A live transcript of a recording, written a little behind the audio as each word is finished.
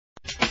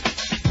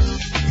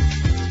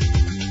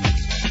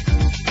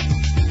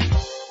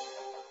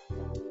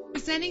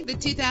Presenting the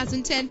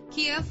 2010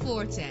 Kia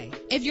Forte.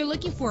 If you're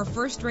looking for a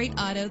first-rate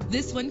auto,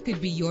 this one could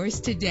be yours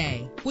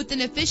today. With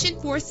an efficient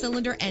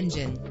 4-cylinder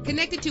engine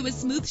connected to a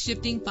smooth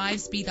shifting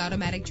 5-speed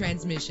automatic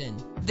transmission,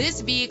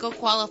 this vehicle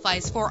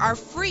qualifies for our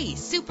free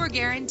Super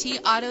Guarantee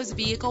Autos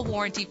Vehicle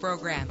Warranty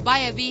Program. Buy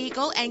a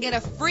vehicle and get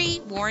a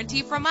free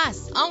warranty from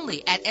us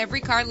only at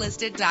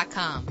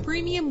everycarlisted.com.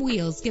 Premium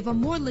wheels give a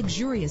more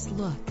luxurious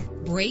look.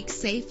 Brake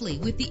safely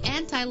with the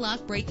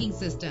anti-lock braking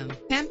system.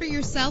 Pamper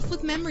yourself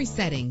with memory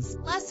settings.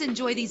 Plus,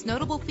 enjoy these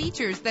notable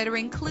features that are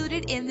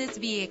included in this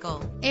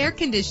vehicle: air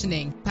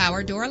conditioning,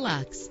 power door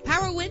locks,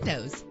 power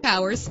windows,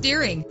 power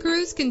steering,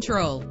 cruise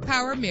control,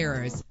 power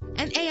mirrors,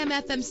 an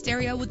AM/FM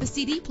stereo with a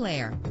CD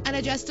player, an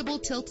adjustable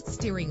tilt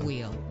steering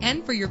wheel.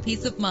 And for your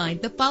peace of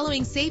mind, the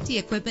following safety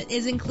equipment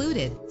is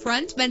included: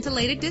 front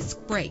ventilated disc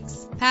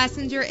brakes,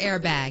 passenger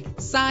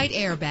airbag, side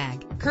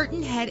airbag,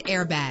 curtain head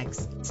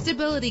airbags,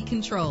 stability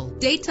control,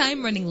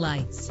 daytime running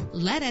lights.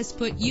 Let us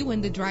put you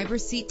in the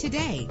driver's seat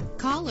today.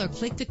 Call or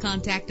click to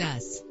contact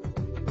us.